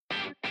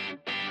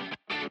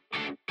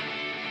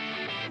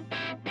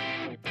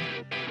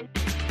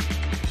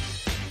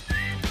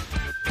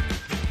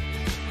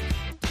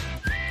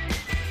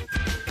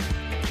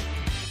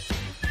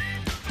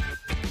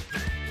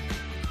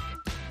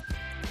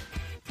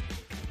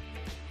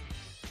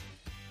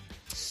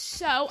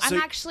So I'm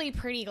actually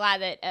pretty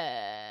glad that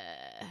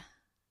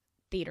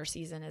theater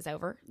season is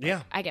over.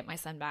 Yeah. I get my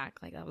son back.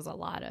 Like, that was a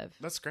lot of...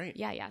 That's great.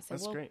 Yeah. So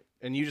that's great.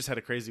 And you just had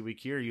a crazy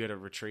week here. You had a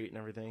retreat and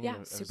everything.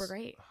 Yeah, super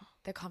great.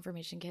 The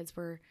confirmation kids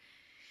were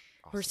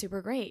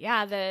super great.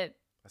 Yeah, I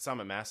saw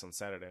them at Mass on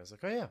Saturday. I was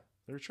like, oh, yeah,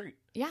 the retreat.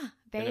 Yeah,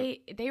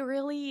 they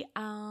really...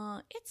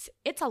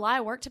 it's a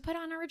lot of work to put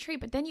on a retreat,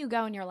 but then you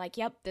go and you're like,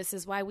 yep, this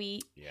is why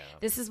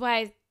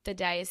the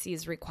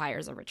diocese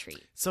requires a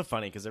retreat. It's so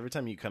funny because every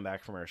time you come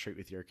back from a retreat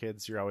with your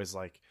kids, you're always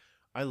like,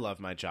 I love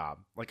my job.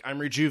 Like, I'm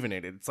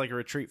rejuvenated. It's like a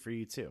retreat for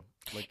you too.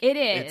 Like, it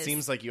is. It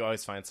seems like you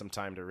always find some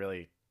time to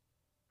really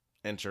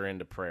enter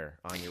into prayer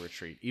on your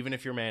retreat, even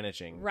if you're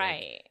managing.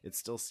 Right. Like, it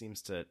still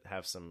seems to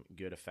have some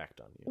good effect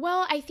on you.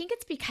 Well, I think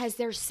it's because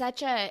there's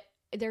such a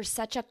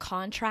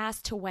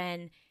contrast to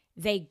when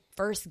they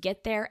first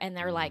get there and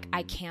they're like,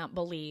 I can't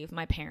believe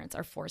my parents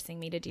are forcing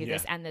me to do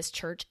this, and this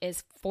church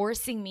is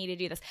forcing me to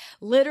do this.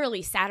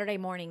 Literally Saturday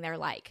morning, they're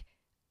like,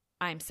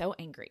 I'm so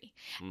angry.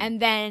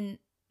 And then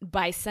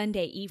by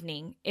Sunday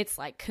evening, it's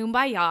like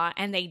kumbaya,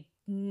 and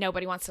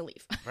nobody wants to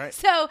leave. Right.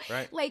 So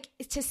like,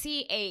 to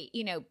see a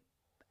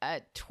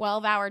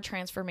 12-hour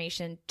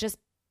transformation just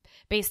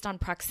based on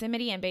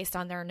proximity and based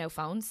on there are no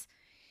phones.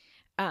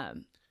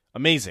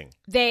 Amazing.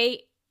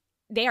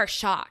 They are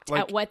shocked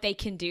at what they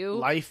can do.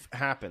 Life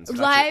happens.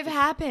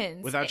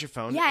 Happens without your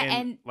phone. Yeah,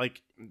 and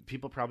like,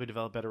 people probably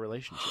develop better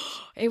relationships.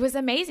 It was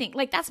amazing.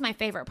 Like, that's my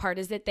favorite part,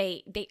 is that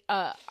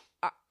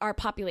our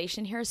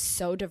population here is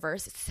so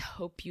diverse. It's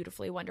so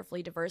beautifully,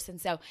 wonderfully diverse. And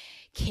so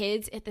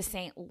kids at the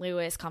St.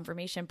 Louis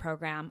confirmation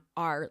program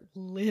are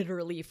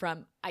literally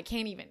from,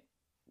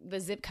 the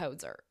zip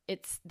codes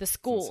the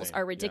schools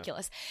are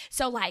ridiculous. Yeah.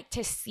 So like,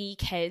 to see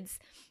kids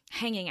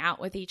hanging out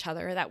with each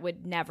other that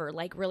would never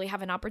like really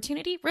have an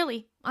opportunity,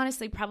 really,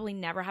 honestly, probably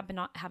never have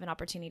an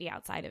opportunity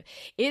outside of,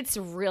 it's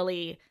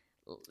really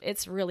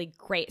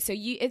great. So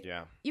you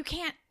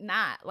can't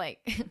not like.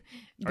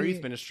 Our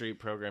youth ministry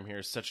program here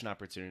is such an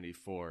opportunity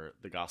for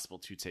the gospel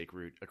to take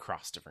root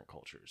across different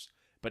cultures,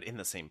 but in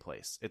the same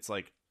place. It's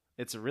like,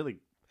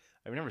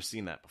 I've never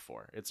seen that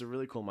before. It's a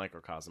really cool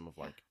microcosm of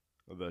like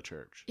the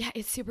church. Yeah,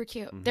 it's super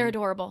cute. Mm-hmm. They're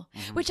adorable,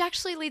 which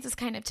actually leads us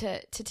kind of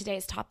to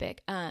today's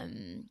topic.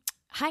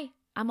 Hi,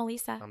 I'm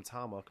Alissa. I'm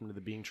Tom. Welcome to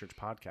the Being Church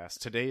podcast.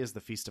 Today is the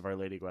Feast of Our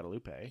Lady of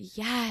Guadalupe.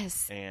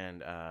 Yes.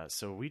 And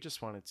so we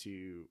just wanted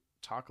to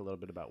talk a little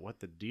bit about what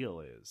the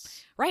deal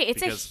is. Right.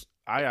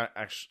 I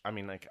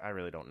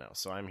really don't know.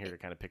 So I'm here to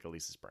kind of pick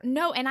Alissa's brain.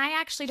 No, and I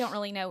actually don't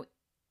really know,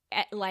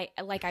 like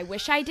I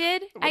wish I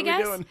did, I guess.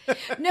 What are we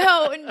doing?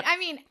 No, I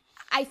mean,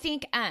 I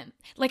think,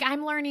 like,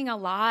 I'm learning a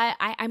lot.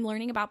 I'm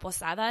learning about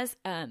posadas.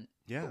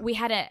 Yeah. We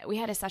had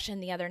a session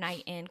the other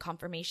night in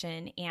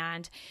confirmation,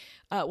 and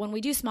when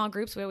we do small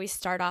groups, we always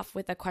start off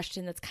with a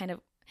question that's kind of,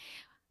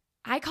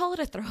 I call it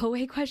a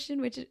throwaway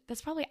question, which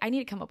that's probably, I need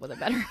to come up with a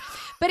better,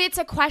 but it's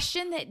a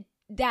question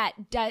that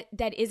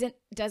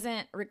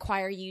doesn't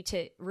require you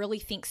to really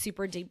think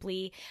super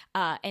deeply,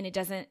 and it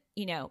doesn't,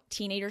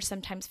 teenagers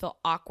sometimes feel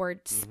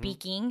awkward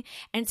speaking,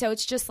 and so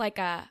it's just like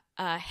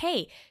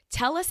hey,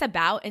 tell us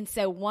about. And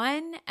so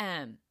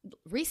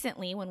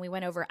recently when we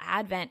went over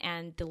Advent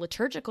and the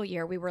liturgical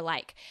year, we were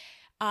like,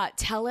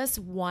 tell us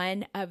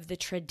one of the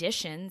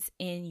traditions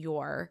in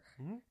your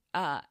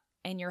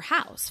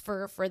house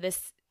for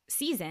this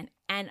season.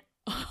 And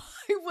I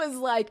was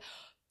like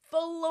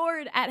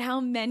floored at how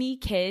many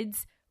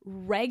kids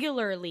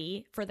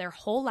regularly for their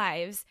whole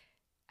lives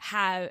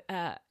have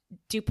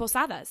do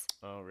posadas.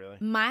 Oh, really?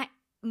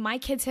 My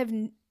kids have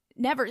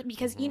never,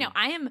 because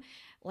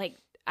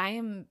I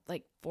am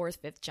like fourth,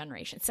 fifth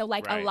generation. So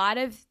like a lot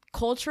of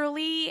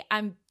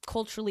I'm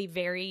culturally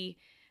very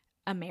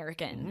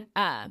American.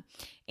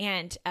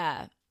 And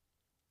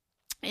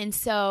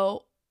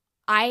so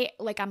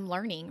I'm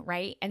learning,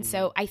 right? And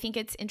so I think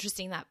it's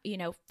interesting that,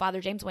 Father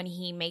James, when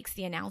he makes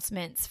the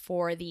announcements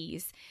for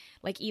these,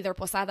 like either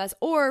posadas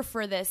or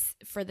for this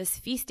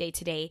feast day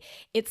today,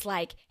 it's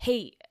like,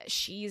 hey,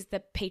 she's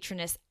the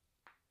patroness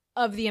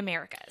of the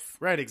Americas.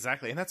 Right,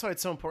 exactly. And that's why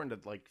it's so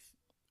important to like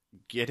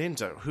get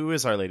into who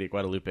is Our Lady of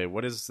Guadalupe?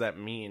 What does that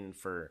mean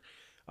for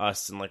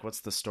us? And like,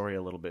 what's the story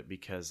a little bit?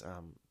 Because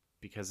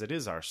it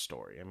is our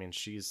story. I mean,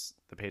 she's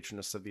the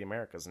patroness of the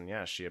Americas, and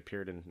yeah, she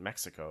appeared in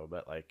Mexico,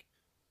 but like,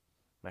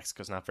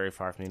 Mexico's not very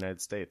far from the United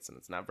States, and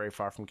it's not very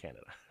far from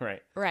Canada,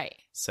 right? Right.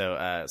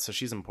 So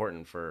she's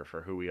important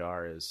for who we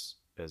are as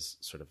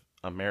sort of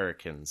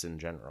Americans in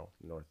general,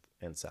 North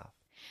and South.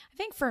 I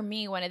think for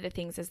me, one of the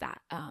things is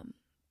that I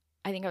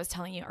think I was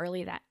telling you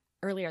earlier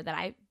that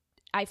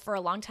I for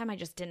a long time I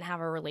just didn't have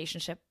a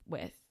relationship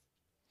with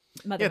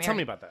Mother Mary. Tell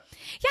me about that.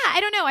 Yeah, I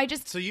don't know.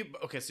 So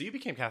you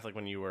became Catholic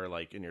when you were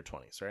like in your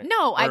 20s, right?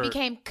 No, I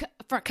became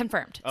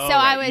confirmed. Oh, so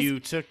right. I was. You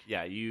took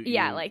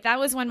like that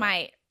was when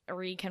my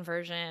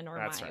reconversion or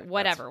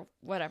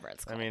whatever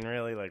it's called. I mean,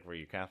 really, like, were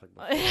you Catholic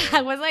before?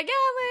 I was like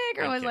Catholic,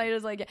 or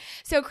was like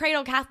so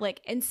cradle Catholic,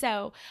 and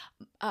so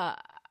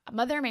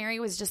Mother Mary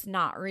was just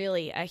not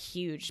really a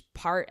huge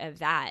part of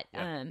that.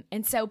 Yeah.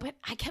 And so, but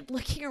I kept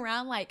looking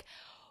around like,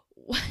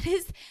 what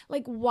is,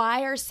 like,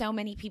 why are so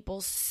many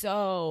people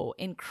so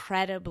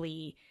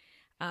incredibly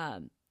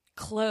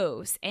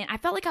close? And I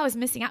felt like I was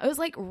missing out. It was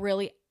like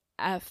really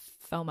a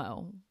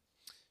FOMO.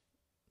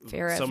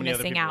 Fear of so many other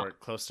missing people out. were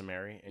close to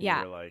Mary, and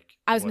Yeah. you were like,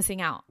 I was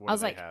missing out. What I was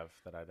do they like, have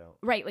that I don't?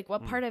 right, like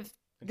what part of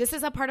this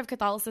is a part of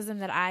Catholicism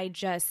that I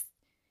just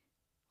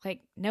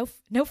like no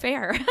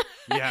fair.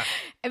 Yeah.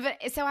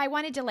 But so I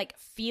wanted to like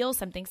feel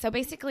something. So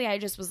basically, I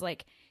just was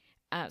like,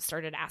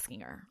 started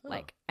asking her,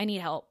 like, I need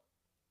help.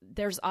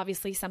 There's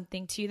obviously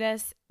something to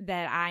this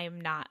that I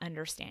am not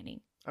understanding.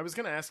 I was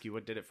gonna ask you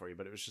what did it for you,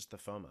 but it was just the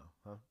FOMO,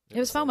 huh? It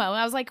was FOMO.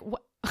 I was like,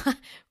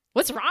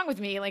 what's wrong with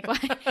me? Like,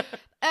 what?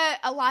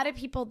 A lot of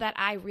people that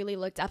I really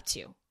looked up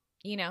to,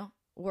 you know,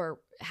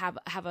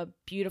 have a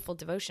beautiful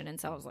devotion.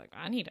 And so I was like,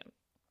 I need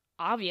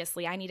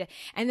to.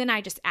 And then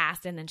I just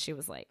asked, and then she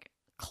was like,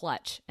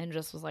 clutch, and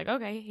just was like,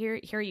 okay,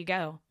 here you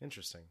go.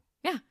 Interesting.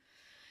 Yeah.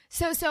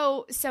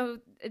 So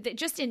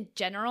just in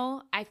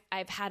general,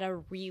 I've had a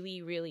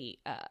really, really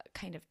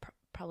kind of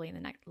probably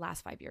in the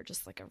last 5 years,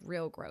 just like a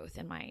real growth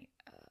in my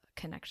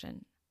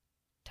connection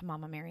to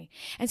Mama Mary.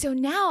 And so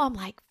now I'm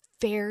like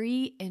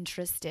very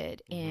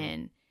interested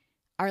in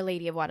Our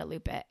Lady of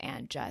Guadalupe,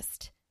 and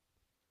just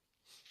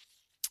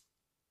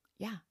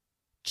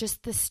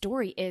the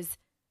story is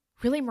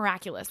really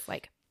miraculous.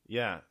 Like,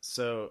 yeah.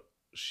 So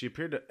she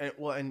appeared to,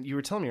 well, and you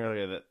were telling me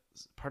earlier that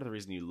part of the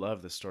reason you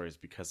love this story is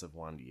because of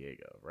Juan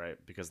Diego, right?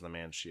 Because of the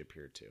man she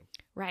appeared to.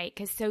 Right.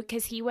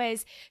 Because he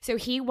was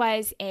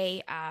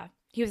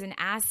an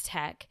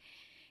Aztec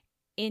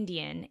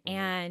Indian,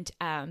 and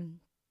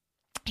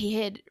he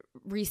had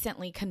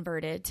recently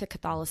converted to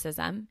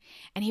Catholicism,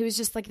 and he was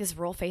just like this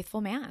real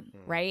faithful man,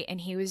 right? And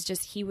he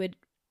would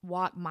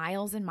walk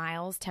miles and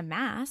miles to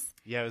mass.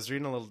 Yeah, I was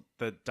reading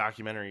the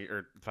documentary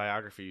or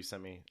biography you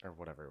sent me, or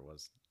whatever it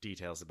was,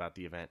 details about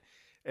the event,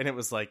 and it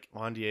was like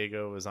Juan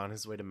Diego was on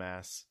his way to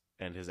mass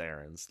and his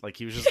errands. Like,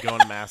 he was just going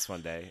to mass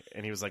one day,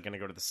 and he was like going to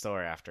go to the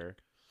store after,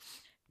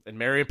 and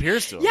Mary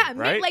appears to him. Yeah,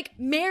 right? like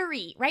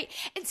Mary, right?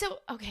 And so,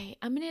 okay,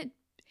 I'm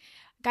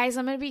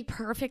gonna be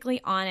perfectly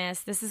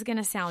honest. This is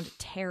gonna sound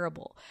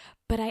terrible,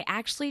 but I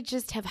actually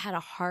just have had a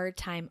hard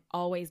time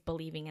always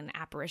believing in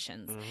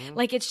apparitions.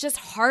 Like, it's just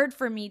hard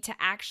for me to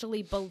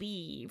actually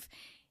believe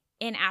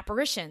in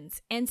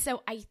apparitions. And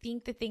so I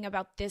think the thing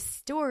about this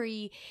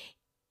story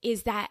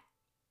is that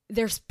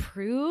there's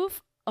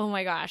proof. Oh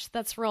my gosh,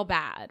 that's real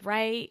bad,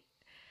 right?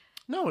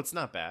 No, it's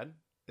not bad.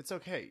 It's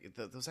okay.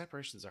 Those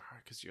apparitions are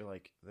hard because you're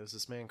like, was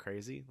this man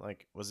crazy?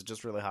 Like, was it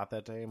just really hot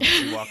that day? And was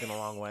he walking the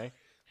wrong way?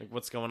 Like,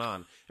 what's going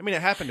on? I mean,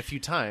 it happened a few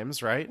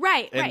times, right?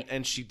 Right,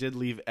 and she did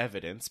leave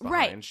evidence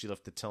behind. Right. She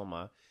left the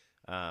tilma.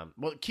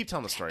 Well, keep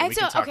telling the story. And we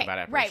so, can talk okay, about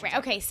apparitions. Right.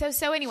 Okay.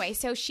 So anyway,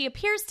 so she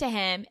appears to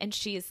him, and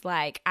she's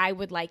like, I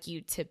would like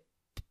you to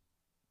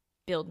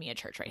build me a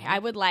church right here. I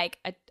would like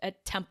a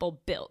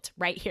temple built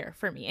right here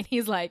for me. And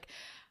he's like,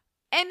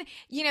 and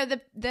you know,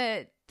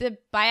 the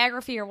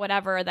biography or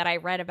whatever that I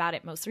read about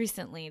it most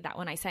recently, that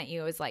one I sent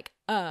you, was like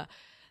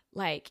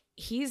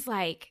he's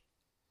like,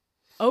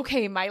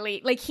 okay, my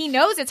lady, like, he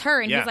knows it's her,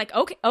 and he's like,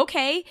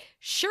 okay,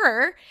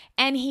 sure.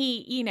 And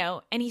he, you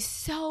know, and he's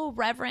so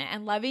reverent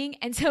and loving.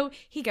 And so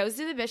he goes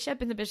to the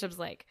bishop, and the bishop's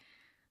like,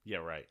 yeah,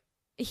 right.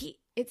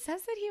 It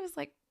says that he was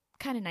like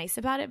kind of nice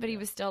about it, but he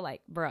was still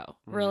like, bro,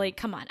 really,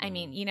 come on. I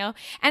mean, you know.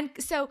 And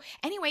so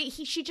anyway,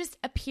 she just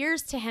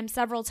appears to him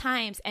several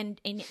times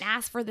and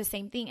asks for the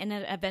same thing, and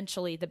then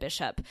eventually the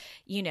bishop,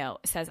 you know,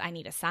 says, I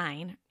need a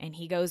sign, and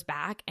he goes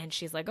back, and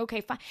she's like,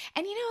 okay, fine.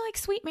 And you know, like,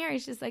 sweet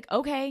Mary's just like,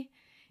 okay,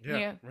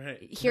 yeah, right.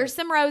 Here's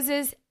some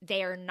roses.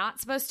 They are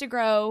not supposed to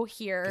grow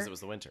here because it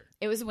was the winter.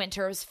 It was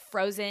winter. It was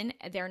frozen.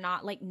 They're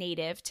not like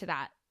native to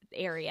that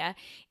area.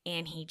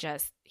 And he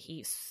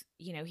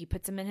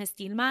puts them in his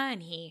tilma,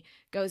 and he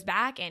goes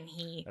back, and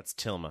that's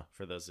tilma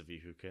for those of you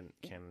who can't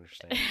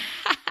understand.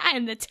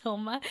 And the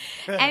tilma,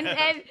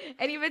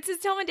 and he puts his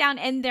tilma down,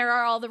 and there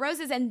are all the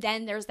roses, and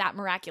then there's that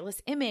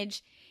miraculous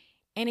image.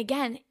 And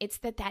again, it's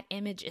that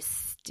image is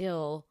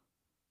still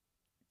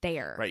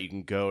there. Right. You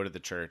can go to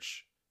the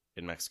church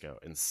in Mexico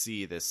and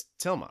see this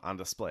tilma on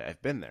display. I've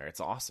been there.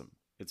 It's awesome.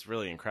 It's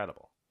really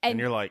incredible. And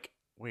you're like,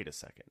 wait a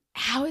second,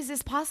 how is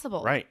this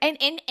possible? Right. And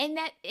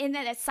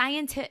that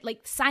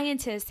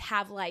scientists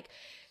have like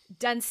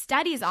done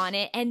studies on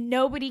it, and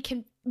nobody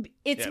can.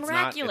 It's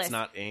miraculous. It's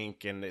not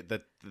ink, and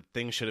the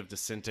thing should have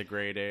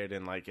disintegrated,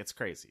 and like, it's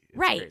crazy. It's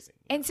right. Crazy.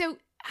 And so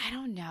I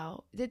don't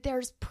know that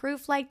there's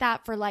proof like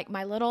that for like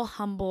my little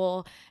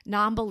humble,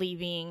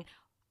 non-believing,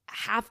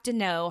 have to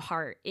know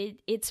heart.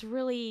 It's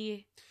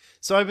really.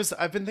 So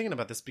I've been thinking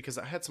about this because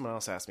I had someone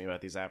else ask me about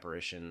these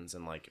apparitions,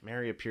 and like,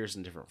 Mary appears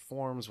in different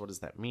forms. What does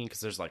that mean? Because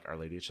there's like Our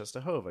Lady of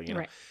Czestochowa, you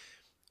know. Right.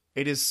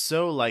 It is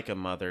so like a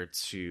mother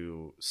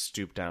to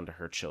stoop down to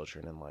her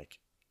children and like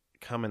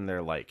come in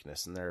their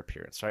likeness and their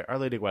appearance, right? Our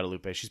Lady of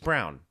Guadalupe, she's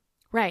brown.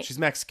 Right. She's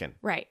Mexican.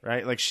 Right.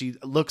 Right? Like, she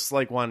looks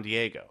like Juan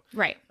Diego.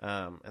 Right.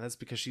 And that's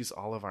because she's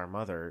all of our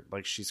mother.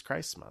 Like, she's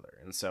Christ's mother.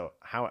 And so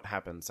how it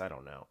happens, I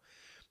don't know.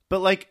 But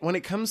like, when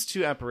it comes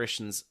to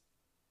apparitions,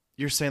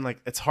 you're saying like,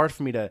 it's hard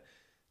for me to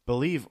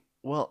believe.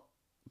 Well,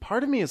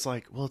 part of me is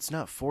like, well, it's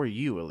not for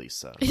you,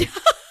 Alissa.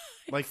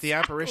 Like the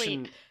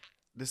apparition,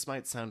 this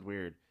might sound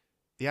weird.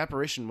 The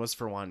apparition was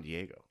for Juan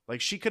Diego. Like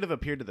she could have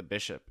appeared to the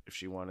bishop if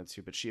she wanted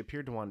to, but she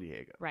appeared to Juan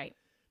Diego. Right.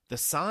 The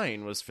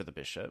sign was for the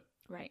bishop.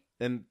 Right.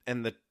 And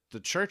the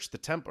church, the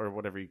temple, or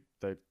whatever,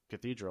 the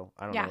cathedral,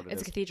 I don't know what it is.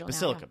 It's a cathedral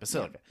Basilica, now.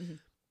 Basilica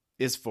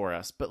is for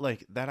us. But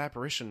like that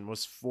apparition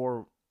was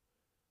for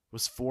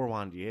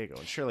Juan Diego.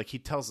 And sure, like he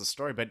tells the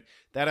story, but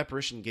that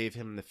apparition gave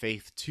him the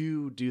faith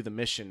to do the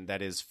mission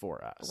that is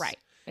for us. Right.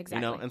 Exactly.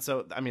 You know, and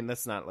so, I mean,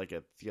 that's not like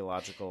a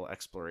theological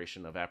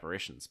exploration of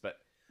apparitions, but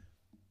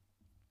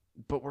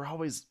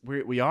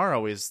we are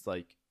always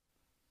like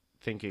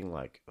thinking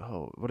like,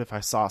 oh, what if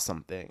I saw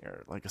something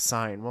or like a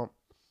sign? Well,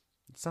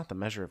 it's not the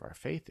measure of our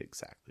faith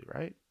exactly,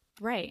 right?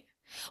 Right.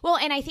 Well,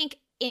 and I think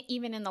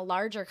even in the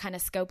larger kind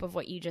of scope of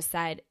what you just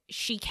said,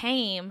 she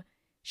came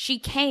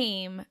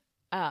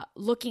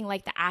looking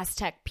like the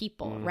Aztec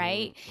people,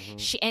 right?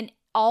 Mm-hmm. And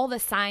all the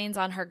signs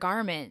on her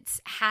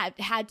garments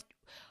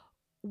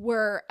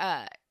were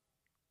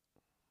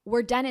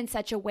done in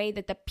such a way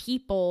that the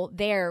people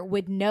there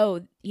would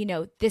know, you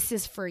know, this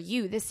is for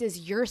you. This is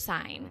your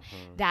sign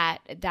that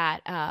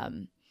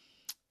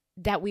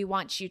we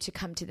want you to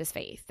come to this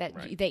faith,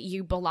 that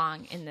you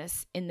belong in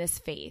this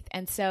faith.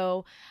 And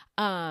so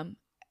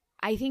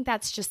I think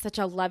that's just such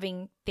a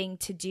loving thing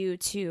to do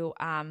to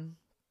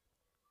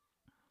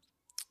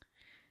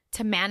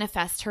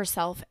manifest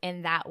herself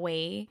in that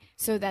way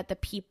so that the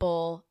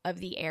people of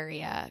the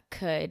area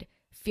could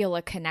feel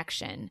a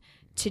connection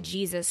to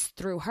Jesus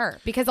through her,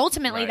 because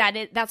ultimately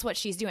that's what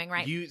she's doing,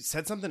 right? You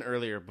said something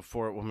earlier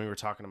before when we were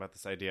talking about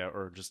this idea,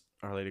 or just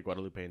Our Lady of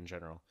Guadalupe in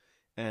general,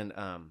 and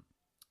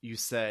you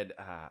said,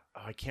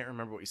 I can't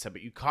remember what you said,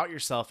 but you caught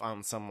yourself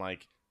on some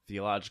like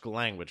theological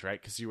language,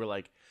 right? Because you were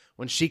like,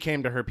 when she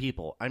came to her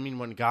people, I mean,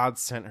 when God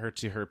sent her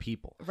to her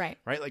people, right?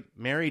 Like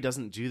Mary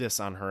doesn't do this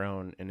on her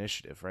own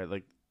initiative, right?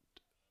 Like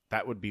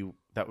that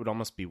would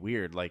almost be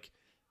weird, like.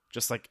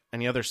 Just like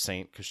any other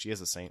saint, because she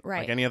is a saint. Right.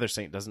 Like any other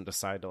saint doesn't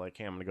decide to like,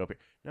 hey, I'm going to go up here.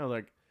 No,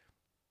 like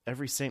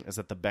every saint is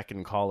at the beck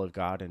and call of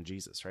God and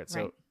Jesus, right?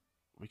 So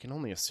we can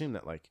only assume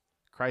that like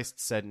Christ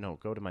said, no,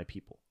 go to my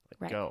people.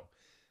 Like go.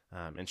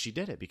 And she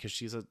did it because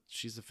she's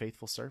a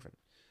faithful servant.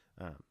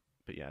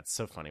 But yeah, it's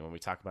so funny when we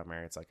talk about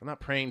Mary. It's like, I'm not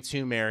praying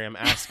to Mary. I'm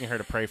asking her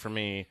to pray for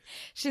me.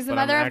 She's the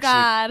mother of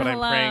God. But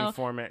Hello. I'm praying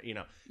for Mary. You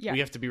know, we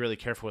have to be really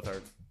careful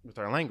with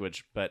our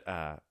language. But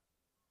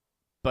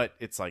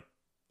it's like,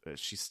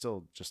 she's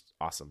still just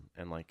awesome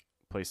and like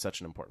plays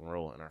such an important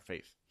role in our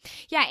faith.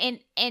 Yeah.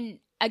 And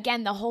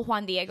again, the whole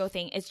Juan Diego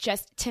thing is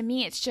just, to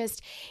me,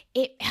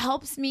 it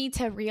helps me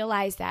to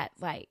realize that,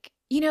 like,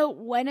 you know,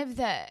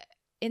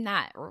 in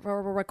that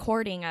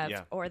recording of,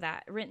 or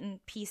that written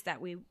piece that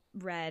we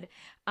read,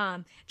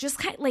 just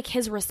kind of like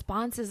his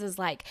responses is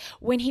like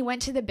when he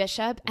went to the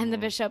bishop and the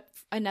bishop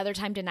another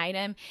time denied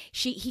him,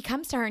 he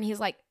comes to her and he's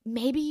like,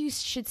 maybe you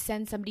should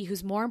send somebody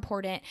who's more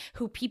important,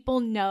 who people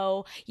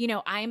know, you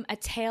know, I'm a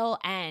tail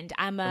end.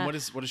 And what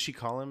does she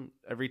call him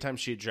every time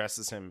she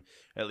addresses him,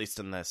 at least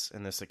in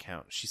this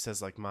account? She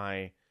says like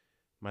my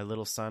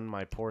little son,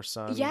 my poor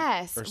son,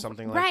 or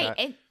something like that.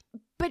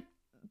 Right.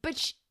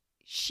 But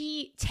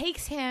she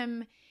takes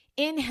him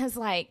in his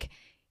like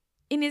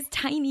in his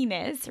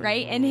tininess,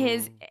 right? And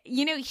his,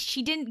 you know,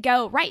 she didn't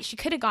go, right, she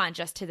could have gone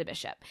just to the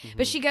bishop,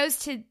 but she goes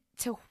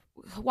to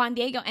Juan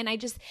Diego. And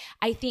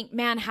I think,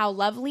 man, how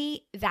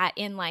lovely that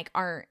in like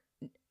our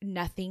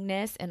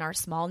nothingness and our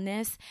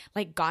smallness,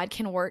 like God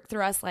can work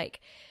through us. Like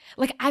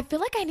I feel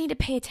like I need to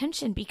pay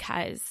attention,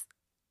 because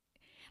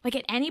like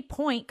at any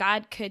point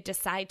God could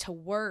decide to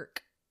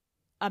work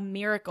a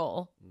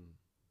miracle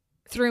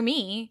through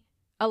me,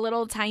 a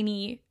little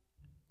tiny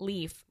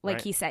leaf,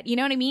 like he said, you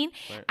know what I mean?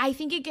 Right. I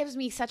think it gives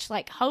me such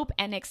like hope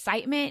and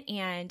excitement,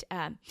 and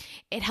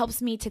it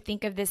helps me to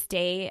think of this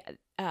day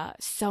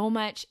so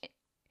much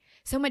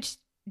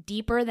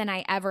deeper than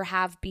I ever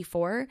have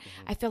before.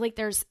 I feel like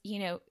there's, you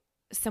know,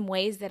 some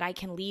ways that I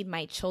can lead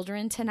my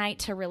children tonight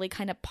to really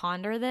kind of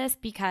ponder this,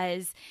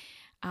 because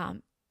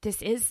this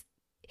is,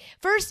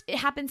 first, it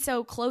happened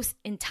so close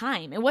in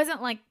time. It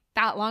wasn't like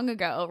that long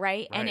ago,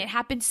 right? And it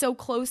happened so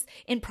close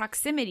in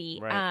proximity.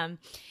 Right.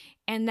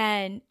 And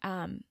then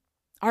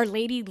Our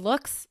Lady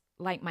looks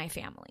like my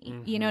family,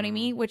 you know what I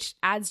mean? Which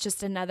adds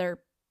just another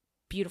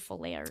beautiful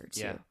layer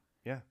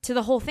to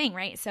the whole thing,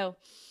 right? So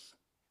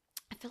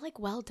I feel like,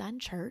 well done,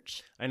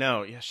 church. I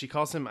know. Yeah, she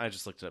calls him, I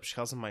just looked it up, she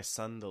calls him my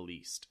son the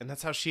least. And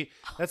that's how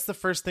that's the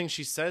first thing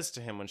she says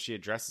to him when she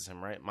addresses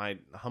him, right? My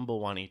humble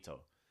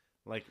Juanito.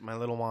 Like my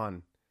little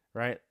Juan,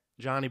 right?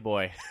 Johnny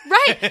boy.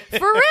 Right,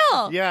 for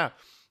real. Yeah.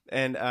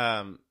 And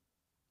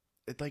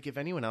like if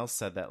anyone else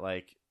said that,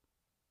 like,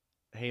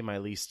 hey, my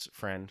least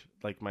friend,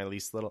 like my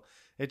least little,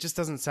 it just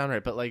doesn't sound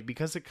right. But like,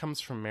 because it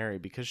comes from Mary,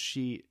 because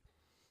she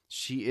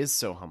is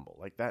so humble,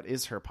 like that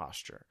is her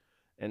posture.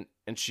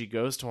 And she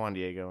goes to Juan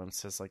Diego and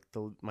says like,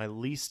 my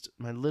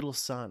little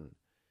son,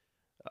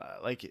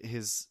 like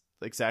his,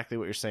 exactly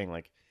what you're saying,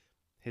 like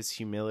his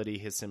humility,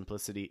 his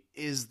simplicity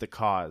is the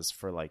cause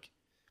for like,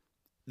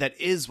 That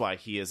is why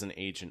he is an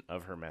agent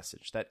of her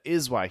message. That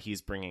is why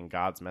he's bringing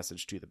God's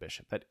message to the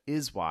bishop. That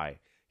is why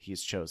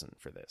he's chosen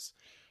for this.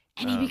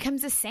 And he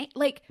becomes a saint.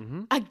 Like,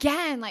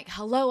 again, like,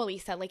 hello,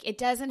 Alissa. Like, it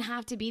doesn't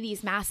have to be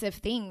these massive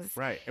things.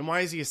 Right. And why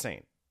is he a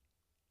saint?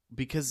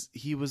 Because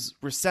he was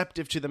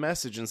receptive to the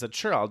message and said,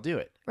 sure, I'll do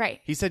it. Right.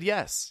 He said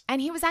yes. And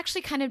he was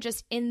actually kind of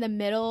just in the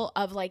middle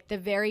of like the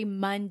very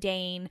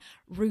mundane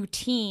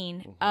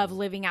routine of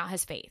living out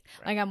his faith.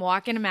 Right. Like, I'm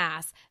walking to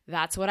mass.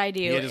 That's what I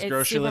do. He had his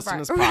grocery list in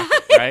his right.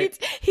 pocket,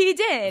 right? He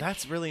did.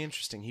 That's really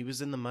interesting. He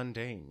was in the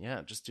mundane.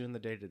 Yeah, just doing the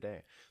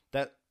day-to-day.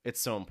 It's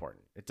so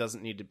important.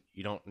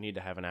 You don't need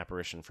to have an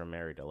apparition from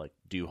Mary to like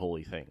do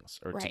holy things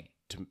or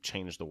to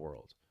change the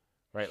world.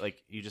 Right?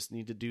 Like, you just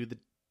need to do the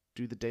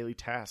daily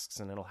tasks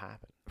and it'll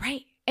happen.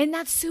 Right. And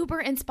that's super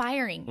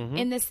inspiring.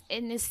 In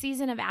this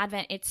season of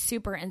Advent, it's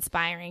super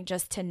inspiring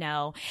just to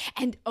know.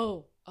 And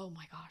oh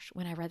my gosh,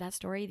 when I read that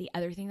story, the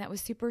other thing that was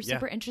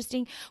super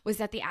interesting was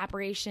that the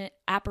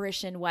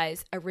apparition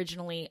was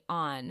originally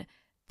on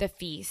the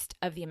feast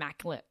of the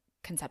Immaculate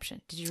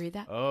Conception. Did you read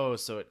that? Oh,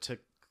 so it took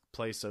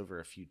place over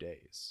a few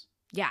days.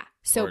 Yeah.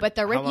 So, Or but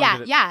the how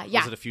long yeah.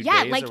 Was it a few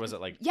days, like, or was it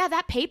like? Yeah,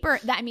 that paper.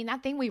 That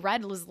thing we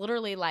read was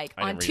literally like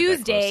I on didn't read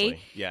that Tuesday. closely.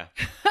 Yeah.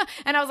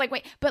 And I was like,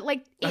 wait, but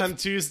like On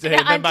Tuesday,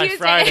 and then by Tuesday.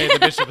 Friday, the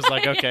bishop was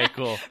like, okay,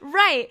 cool.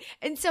 Right.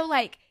 And so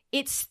like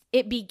it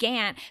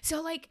began.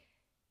 So like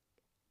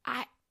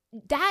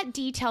that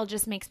detail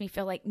just makes me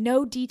feel like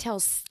no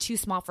detail's too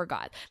small for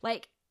God.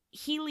 Like,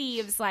 he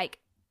leaves like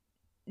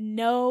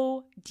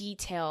no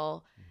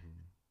detail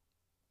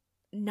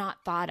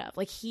not thought of.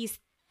 Like, he's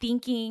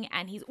thinking,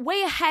 and he's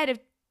way ahead of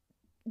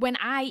when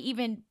I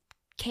even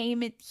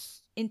came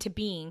into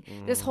being.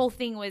 This whole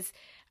thing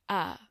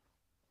had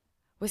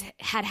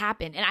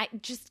happened, and I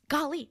just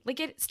golly, like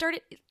it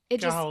started.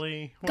 It just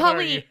golly.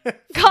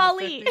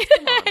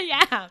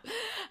 Yeah.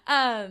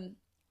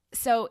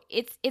 So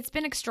it's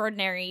been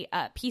extraordinary,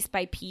 piece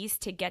by piece,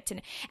 to get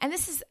to. And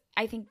this is,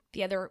 I think,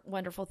 the other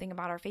wonderful thing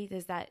about our faith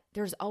is that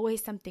there's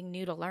always something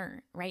new to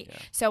learn, right? Yeah.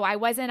 So I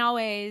wasn't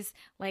always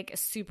like a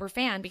super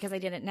fan because I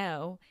didn't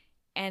know.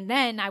 And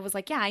then I was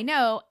like, yeah, I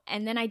know.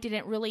 And then I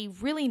didn't really,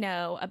 really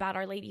know about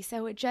Our Lady.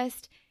 So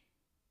it's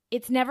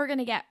never going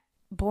to get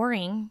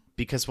boring.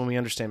 Because when we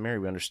understand Mary,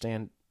 we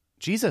understand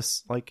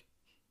Jesus. Like,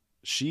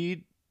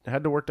 she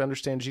had to work to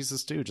understand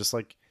Jesus too, just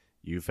like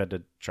you've had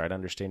to try to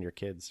understand your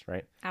kids,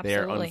 right? Absolutely.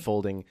 They are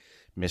unfolding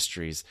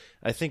mysteries.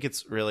 I think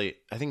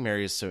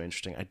Mary is so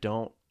interesting. I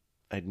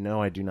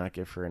know I do not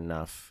give her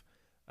enough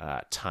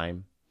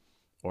time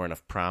or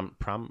enough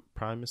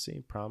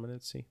prominency,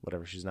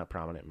 whatever. She's not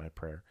prominent in my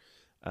prayer.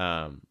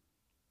 And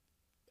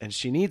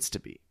she needs to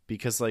be,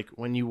 because like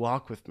when you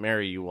walk with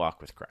Mary, you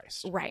walk with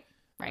Christ. Right.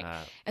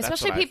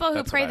 Especially people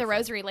who pray the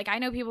rosary. Like, I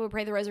know people who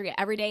pray the rosary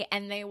every day,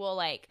 and they will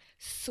like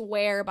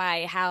swear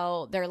by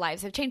how their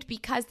lives have changed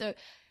because the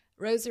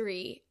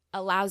rosary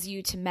allows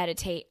you to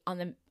meditate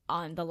on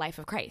the life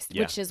of Christ,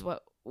 which is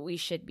what we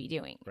should be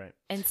doing. Right.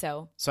 And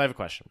so I have a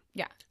question.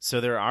 Yeah.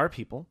 So there are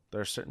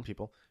certain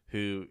people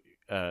who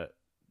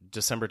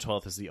December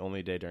 12th is the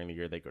only day during the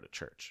year they go to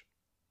church.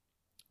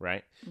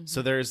 Right. Mm-hmm.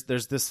 So there's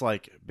this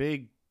like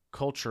big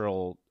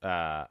cultural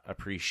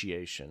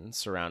appreciation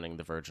surrounding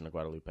the Virgin of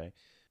Guadalupe.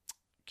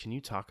 Can you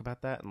talk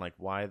about that and like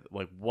why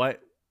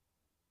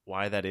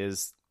that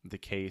is the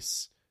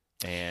case?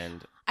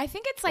 And I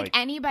think it's like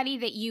anybody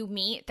that you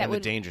meet that and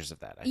would the dangers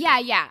of that. Yeah.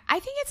 I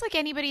think it's like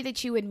anybody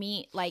that you would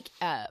meet. Like,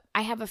 I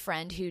have a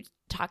friend who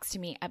talks to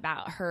me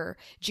about her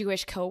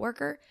Jewish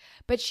coworker,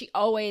 but she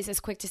always is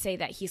quick to say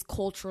that he's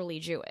culturally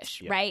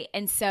Jewish, right?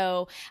 And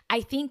so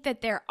I think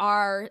that there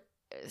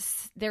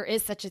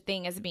is such a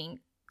thing as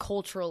being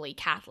culturally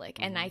Catholic.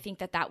 And I think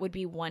that would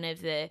be one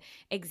of the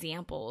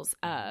examples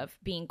of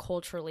being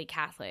culturally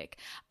Catholic.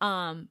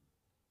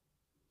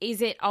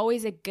 Is it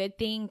always a good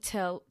thing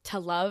to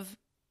love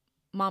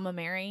Mama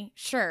Mary?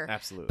 Sure.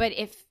 Absolutely. But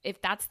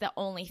if that's the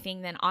only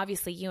thing, then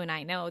obviously you and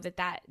I know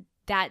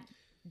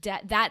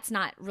that's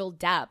not real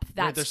depth.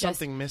 That's there's just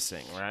something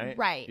missing, right?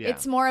 Right. Yeah.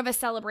 It's more of a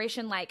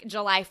celebration like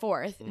July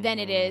 4th than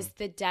it is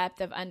the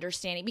depth of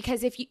understanding.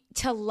 Because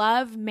to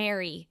love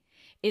Mary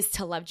is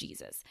to love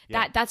Jesus.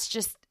 Yeah. That's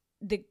just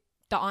the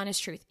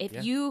honest truth.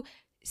 If you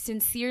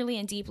sincerely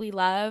and deeply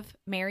love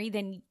Mary,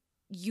 then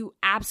you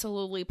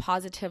absolutely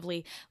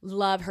positively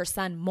love her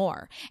son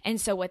more.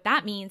 And so what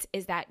that means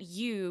is that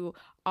you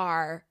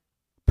are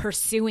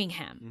pursuing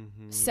him.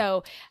 Mm-hmm.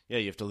 So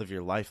you have to live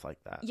your life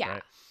like that. Yeah.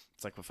 Right?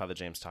 It's like what Father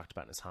James talked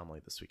about in his homily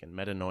this weekend.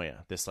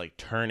 Metanoia, this like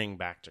turning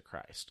back to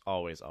Christ.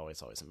 Always,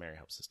 always, always. And Mary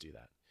helps us do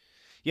that.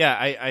 Yeah,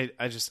 I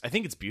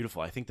think it's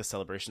beautiful. I think the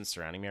celebrations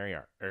surrounding Mary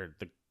or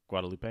the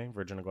Guadalupe,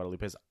 Virgin of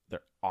Guadalupe,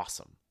 they're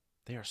awesome.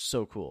 They are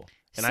so cool.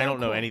 And I don't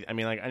know any. I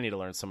mean, like, I need to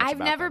learn so much. I've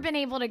never been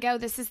able to go.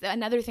 This is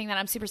another thing that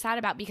I'm super sad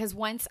about, because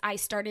once I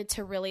started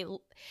to really,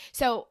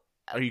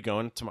 are you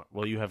going tomorrow?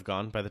 Will you have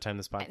gone by the time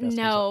this podcast?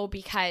 No,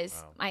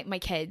 because my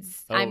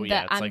kids. Oh,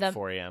 it's like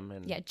 4 a.m.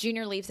 and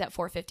Junior leaves at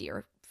 4:50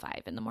 or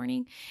 5 in the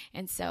morning,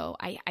 and so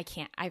I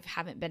can't. I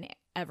haven't been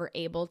ever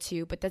able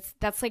to. But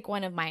that's like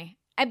one of my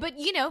But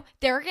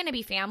there are going to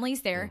be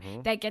families there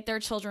that get their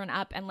children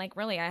up, and like,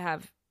 really, I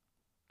have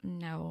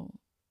no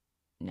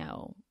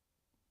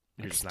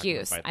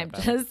excuse. I'm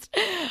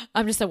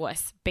just a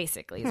wuss,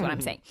 basically, is what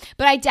I'm saying.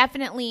 But I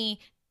definitely,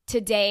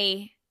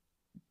 today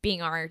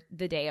being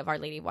the day of Our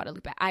Lady of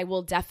Guadalupe, I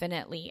will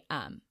definitely,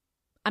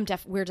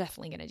 we're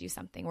definitely going to do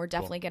something. We're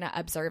definitely going to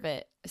observe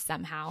it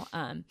somehow.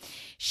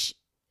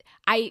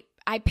 I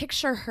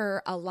picture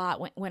her a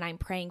lot when I'm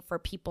praying for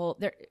people.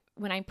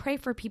 When I pray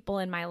for people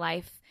in my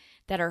life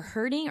that are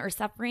hurting or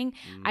suffering,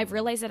 I've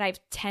realized that I've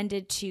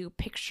tended to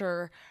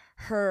picture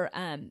her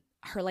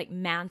like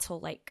mantle,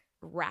 like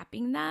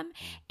wrapping them.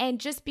 And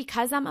just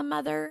because I'm a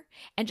mother,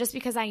 and just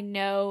because I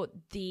know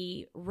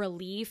the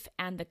relief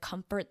and the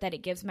comfort that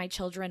it gives my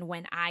children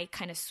when I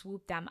kind of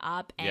swoop them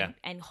up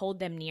and hold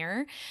them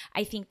near,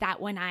 I think that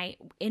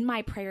in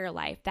my prayer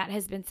life, that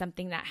has been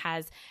something that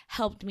has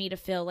helped me to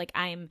feel like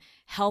I'm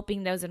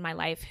helping those in my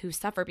life who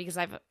suffer, because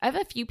I have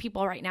a few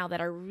people right now that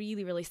are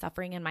really, really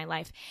suffering in my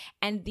life.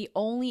 And the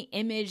only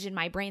image in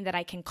my brain that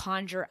I can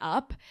conjure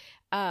up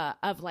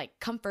of like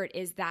comfort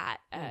is that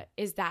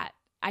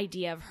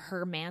idea of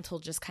her mantle,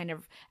 just kind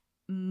of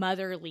the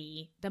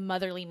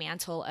motherly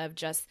mantle of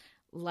just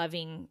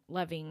loving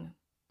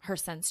her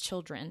son's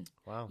children.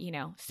 Wow.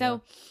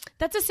 So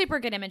that's a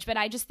super good image. But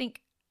I think,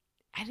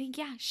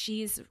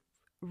 she's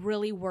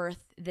really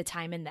worth the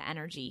time and the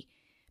energy,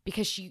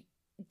 because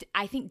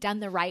I think done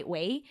the right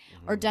way,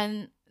 or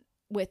done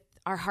with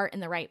our heart in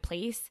the right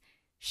place,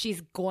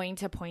 she's going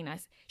to point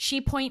us.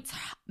 She points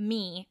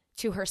me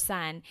to her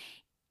son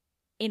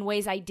in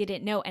ways I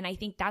didn't know. And I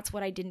think that's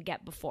what I didn't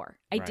get before.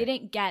 I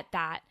didn't get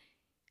that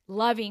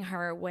loving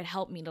her would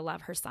help me to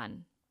love her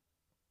son.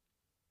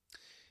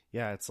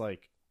 Yeah, it's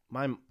like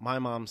my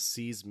mom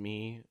sees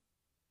me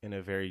in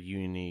a very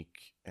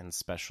unique and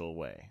special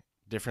way.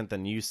 Different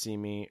than you see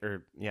me,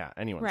 or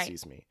anyone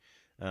sees me.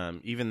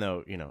 Even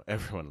though,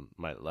 everyone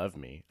might love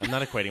me. I'm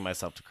not equating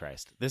myself to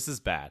Christ. This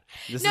is bad.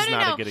 This is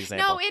not a good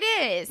example. No,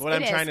 it is. What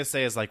I'm trying to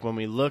say is, like, when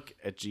we look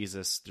at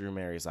Jesus through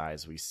Mary's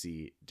eyes, we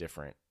see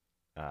different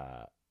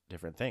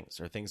things,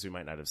 or things we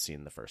might not have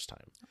seen the first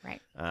time.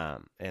 Right.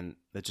 And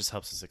that just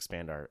helps us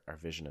expand our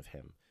vision of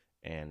him.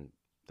 And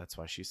that's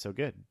why she's so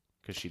good,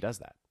 because she does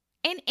that.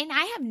 And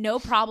I have no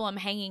problem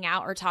hanging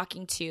out or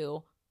talking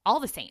to all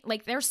the saints.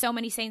 Like, there's so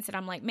many saints that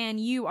I'm like, man,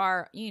 you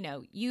are,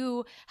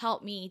 you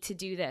help me to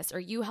do this, or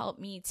you help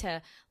me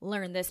to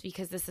learn this,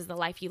 because this is the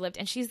life you lived.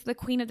 And she's the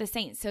queen of the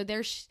saints. So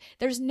there's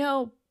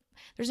no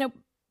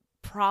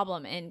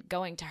problem in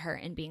going to her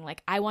and being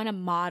like, I want to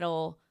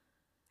model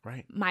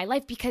my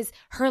life, because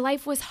her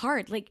life was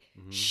hard. Like,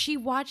 she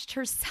watched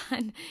her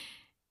son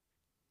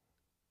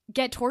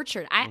get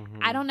tortured.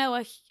 I don't know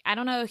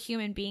a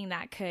human being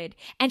that could.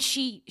 And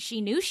she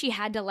knew she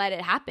had to let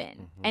it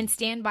happen and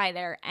stand by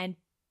there. And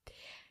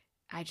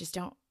I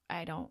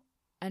don't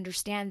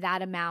understand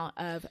that amount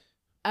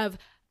of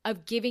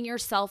giving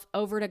yourself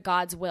over to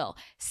God's will.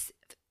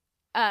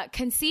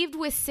 Conceived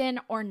with sin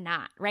or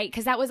not, right?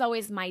 Because that was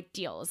always my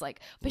deal. It was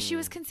like, but she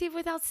was conceived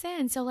without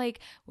sin. So,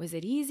 like, was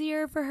it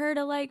easier for her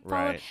to, like,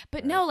 follow?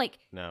 But no, like,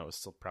 no, it was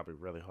still probably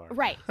really hard.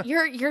 Right.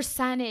 Your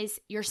son is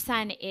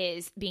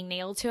being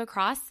nailed to a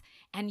cross,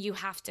 and you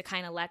have to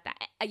kind of let that,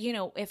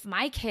 if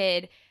my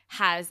kid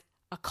has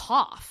a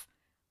cough,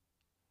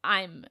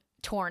 I'm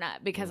torn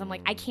up, because I'm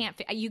like, I can't,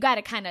 you got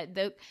to kind of,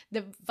 the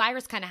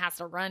virus kind of has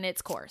to run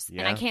its course,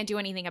 and I can't do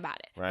anything about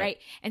it. Right.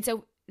 And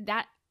so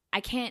that I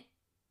can't,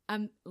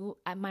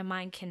 my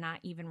mind cannot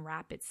even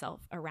wrap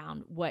itself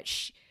around what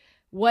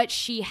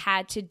she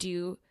had to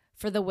do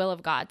for the will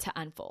of God to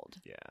unfold.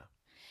 Yeah.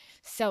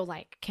 So,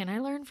 like, can I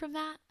learn from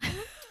that?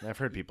 I've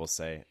heard people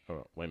say,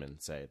 or women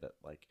say, that,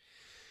 like,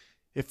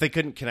 if they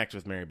couldn't connect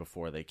with Mary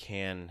before, they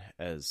can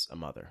as a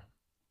mother.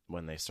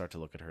 When they start to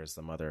look at her as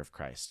the mother of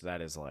Christ,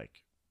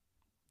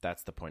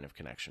 that's the point of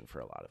connection for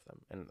a lot of them.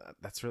 And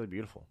that's really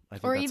beautiful. I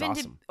think that's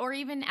awesome. Or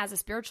even as a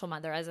spiritual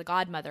mother, as a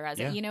godmother,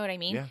 you know what I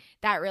mean?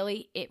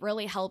 Yeah. It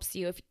really helps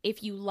you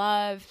if you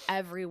love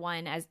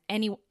everyone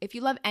if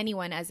you love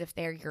anyone as if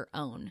they're your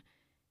own,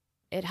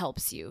 it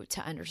helps you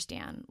to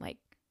understand, like,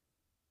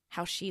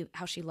 how she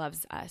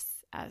loves us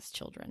as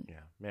children. Yeah.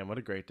 Man, what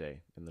a great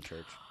day in the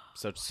church.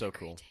 So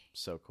cool.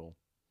 So cool.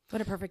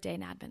 What a perfect day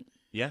in Advent.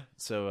 Yeah.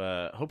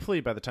 So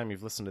hopefully by the time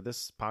you've listened to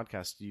this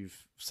podcast,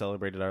 you've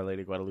celebrated Our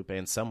Lady of Guadalupe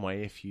in some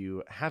way. If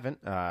you haven't,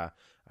 I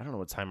don't know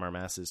what time our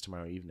Mass is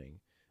tomorrow evening,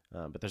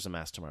 but there's a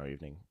Mass tomorrow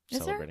evening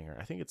celebrating her.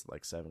 I think it's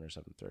like 7 or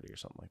 7:30 or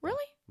something like that.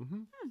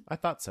 Really? I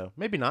thought so.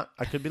 Maybe not.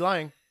 I could be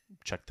lying.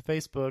 Check the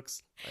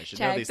Facebooks. I should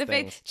know these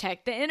things.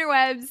 Check the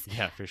interwebs.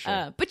 Yeah, for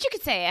sure. But you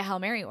could say a Hail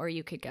Mary, or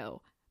you could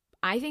go,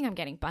 I think I'm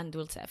getting pan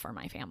dulce for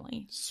my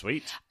family.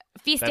 Sweet.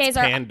 Feast That's days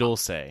are pan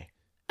dulce.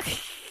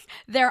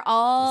 They're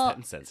all... Is that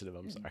insensitive?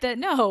 I'm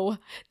sorry.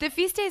 The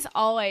feast days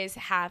always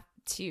have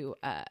to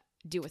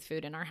do with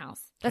food in our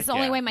house. That's the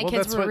only way my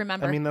kids will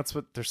remember. I mean, that's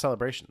what they're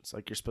celebrations.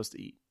 Like, you're supposed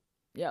to eat.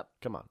 Yep.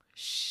 Come on.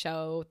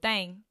 Show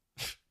thing.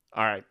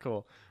 All right,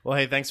 cool. Well,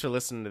 hey, thanks for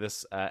listening to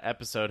this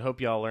episode.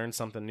 Hope y'all learned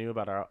something new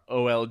about our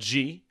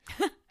OLG.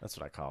 That's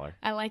what I call her.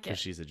 I like it. Because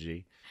she's a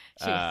G.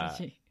 She's a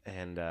G.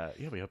 And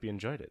yeah, we hope you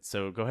enjoyed it.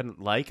 So go ahead and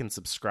like and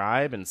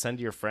subscribe and send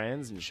to your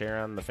friends and share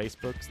on the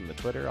Facebooks and the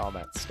Twitter, all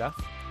that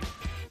stuff.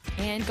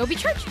 And go be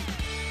church.